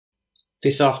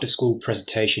This after-school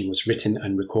presentation was written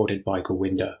and recorded by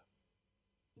Gowinder.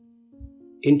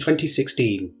 In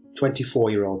 2016,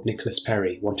 24-year-old Nicholas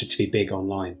Perry wanted to be big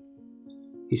online.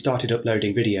 He started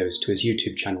uploading videos to his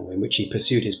YouTube channel in which he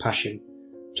pursued his passion,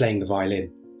 playing the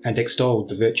violin, and extolled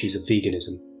the virtues of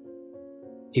veganism.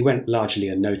 He went largely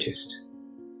unnoticed.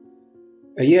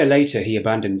 A year later, he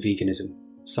abandoned veganism,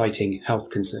 citing health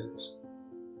concerns.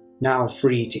 Now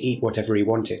free to eat whatever he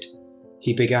wanted,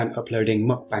 he began uploading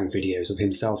mukbang videos of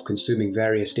himself consuming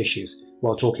various dishes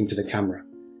while talking to the camera,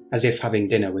 as if having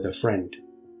dinner with a friend.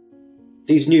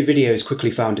 These new videos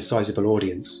quickly found a sizable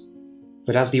audience,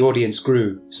 but as the audience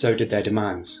grew, so did their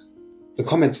demands. The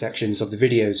comment sections of the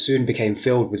videos soon became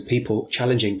filled with people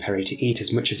challenging Perry to eat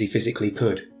as much as he physically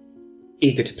could.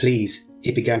 Eager to please,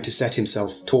 he began to set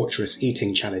himself torturous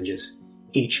eating challenges,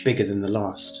 each bigger than the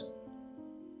last.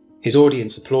 His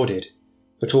audience applauded,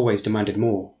 but always demanded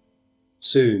more.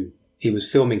 Soon, he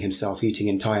was filming himself eating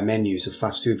entire menus of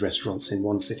fast food restaurants in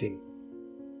one sitting.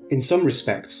 In some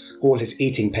respects, all his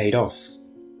eating paid off.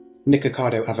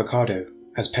 Nikocado Avocado,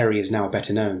 as Perry is now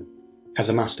better known, has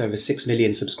amassed over 6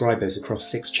 million subscribers across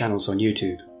 6 channels on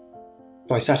YouTube.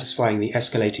 By satisfying the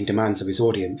escalating demands of his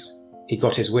audience, he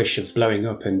got his wish of blowing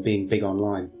up and being big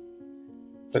online.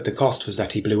 But the cost was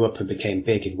that he blew up and became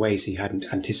big in ways he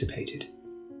hadn't anticipated.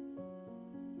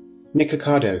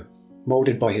 Nikocado,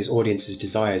 moulded by his audience's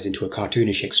desires into a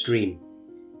cartoonish extreme,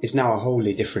 is now a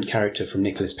wholly different character from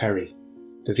Nicholas Perry,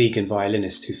 the vegan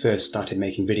violinist who first started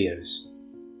making videos.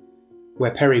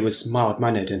 Where Perry was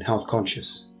mild-mannered and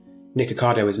health-conscious,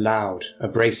 Nikocado is loud,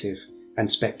 abrasive, and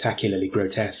spectacularly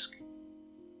grotesque.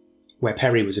 Where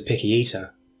Perry was a picky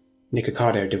eater,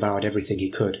 Nikocado devoured everything he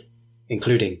could,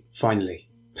 including, finally,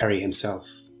 Perry himself.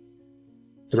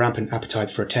 The rampant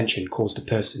appetite for attention caused the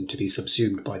person to be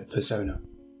subsumed by the persona.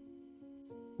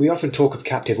 We often talk of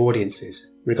captive audiences,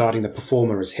 regarding the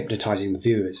performer as hypnotizing the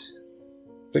viewers.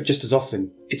 But just as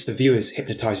often, it's the viewers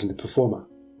hypnotizing the performer.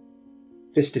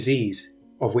 This disease,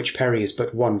 of which Perry is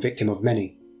but one victim of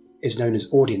many, is known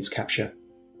as audience capture,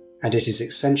 and it is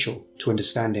essential to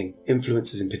understanding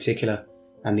influencers in particular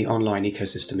and the online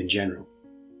ecosystem in general.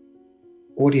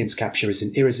 Audience capture is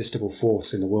an irresistible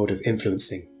force in the world of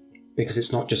influencing, because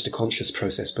it's not just a conscious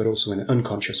process but also an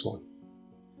unconscious one.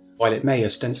 While it may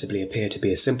ostensibly appear to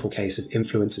be a simple case of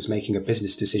influencers making a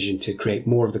business decision to create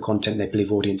more of the content they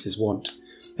believe audiences want,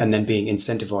 and then being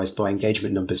incentivized by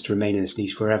engagement numbers to remain in this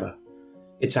niche forever,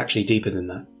 it's actually deeper than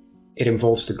that. It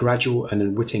involves the gradual and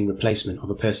unwitting replacement of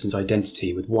a person's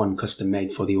identity with one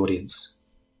custom-made for the audience.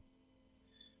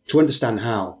 To understand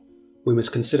how, we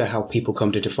must consider how people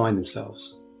come to define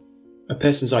themselves. A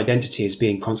person's identity is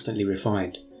being constantly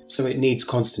refined, so it needs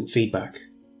constant feedback.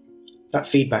 That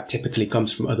feedback typically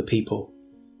comes from other people,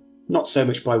 not so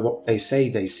much by what they say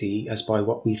they see as by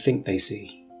what we think they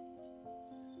see.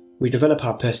 We develop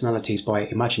our personalities by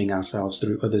imagining ourselves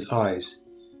through others' eyes,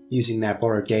 using their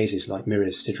borrowed gazes like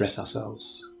mirrors to dress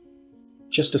ourselves.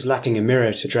 Just as lacking a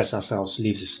mirror to dress ourselves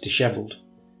leaves us dishevelled,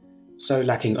 so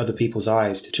lacking other people's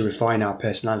eyes to refine our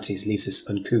personalities leaves us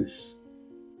uncouth.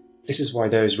 This is why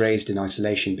those raised in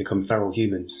isolation become feral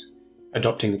humans,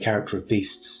 adopting the character of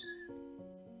beasts.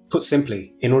 Put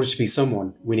simply, in order to be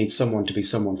someone, we need someone to be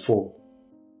someone for.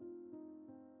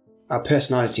 Our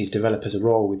personalities develop as a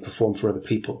role we perform for other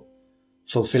people,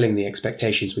 fulfilling the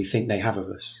expectations we think they have of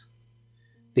us.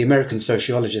 The American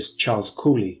sociologist Charles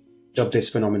Cooley dubbed this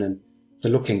phenomenon the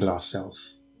looking glass self.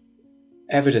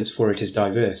 Evidence for it is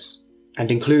diverse,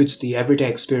 and includes the everyday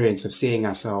experience of seeing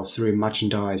ourselves through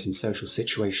imagined eyes in social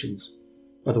situations,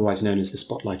 otherwise known as the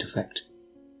spotlight effect.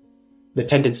 The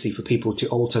tendency for people to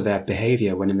alter their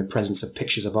behaviour when in the presence of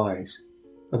pictures of eyes,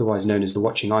 otherwise known as the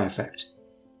watching eye effect,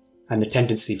 and the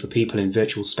tendency for people in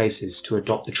virtual spaces to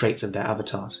adopt the traits of their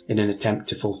avatars in an attempt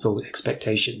to fulfill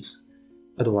expectations,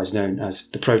 otherwise known as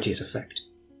the Proteus effect.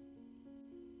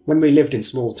 When we lived in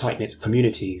small tight-knit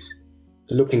communities,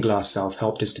 the looking glass self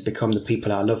helped us to become the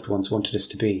people our loved ones wanted us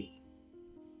to be.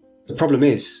 The problem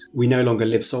is, we no longer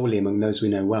live solely among those we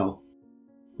know well.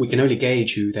 We can only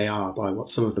gauge who they are by what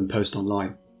some of them post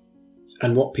online,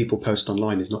 and what people post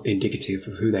online is not indicative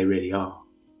of who they really are.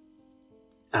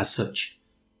 As such,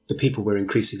 the people we're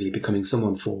increasingly becoming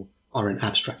someone for are an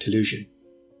abstract illusion.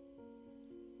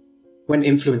 When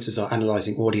influencers are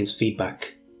analysing audience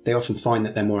feedback, they often find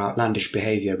that their more outlandish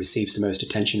behaviour receives the most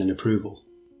attention and approval,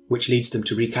 which leads them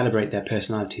to recalibrate their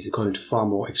personalities according to far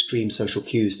more extreme social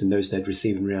cues than those they'd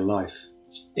receive in real life.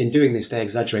 In doing this, they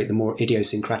exaggerate the more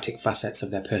idiosyncratic facets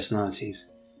of their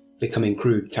personalities, becoming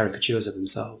crude caricatures of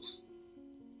themselves.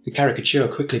 The caricature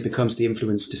quickly becomes the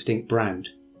influencer's distinct brand,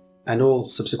 and all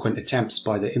subsequent attempts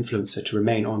by the influencer to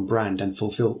remain on brand and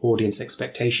fulfill audience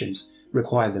expectations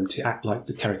require them to act like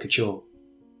the caricature.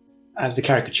 As the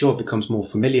caricature becomes more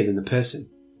familiar than the person,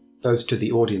 both to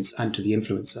the audience and to the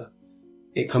influencer,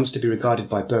 it comes to be regarded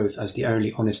by both as the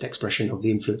only honest expression of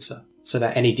the influencer, so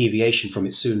that any deviation from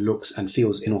it soon looks and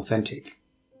feels inauthentic.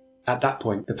 At that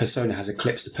point, the persona has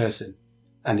eclipsed the person,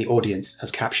 and the audience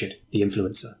has captured the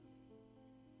influencer.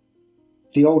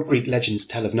 The old Greek legends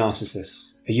tell of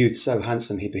Narcissus, a youth so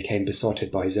handsome he became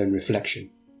besotted by his own reflection.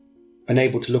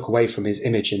 Unable to look away from his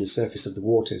image in the surface of the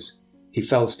waters, he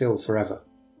fell still forever,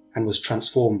 and was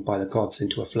transformed by the gods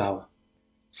into a flower.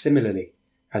 Similarly,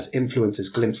 as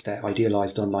influencers glimpse their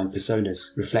idealized online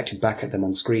personas reflected back at them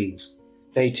on screens,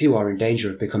 they too are in danger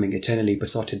of becoming eternally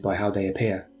besotted by how they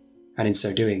appear, and in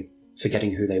so doing,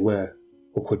 forgetting who they were,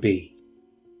 or could be.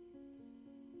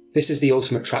 This is the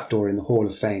ultimate trapdoor in the Hall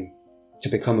of Fame, to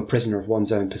become a prisoner of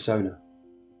one's own persona.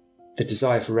 The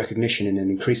desire for recognition in an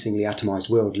increasingly atomized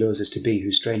world lures us to be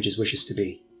who strangers wish us to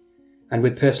be, and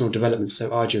with personal development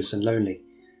so arduous and lonely,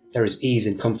 there is ease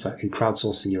and comfort in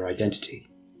crowdsourcing your identity.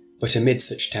 But amid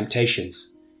such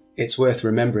temptations, it's worth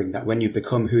remembering that when you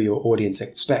become who your audience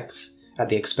expects at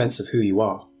the expense of who you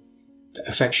are, the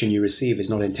affection you receive is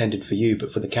not intended for you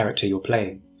but for the character you're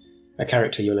playing, a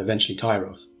character you'll eventually tire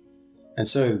of. And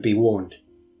so, be warned.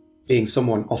 Being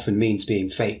someone often means being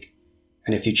fake,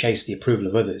 and if you chase the approval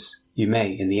of others, you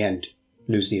may, in the end,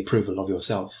 lose the approval of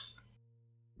yourself.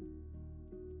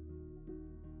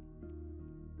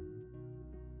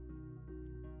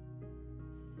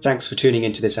 Thanks for tuning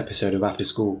into this episode of After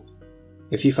School.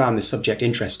 If you found this subject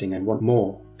interesting and want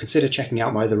more, consider checking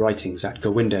out my other writings at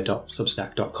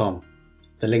gowinda.substack.com.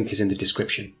 The link is in the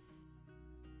description.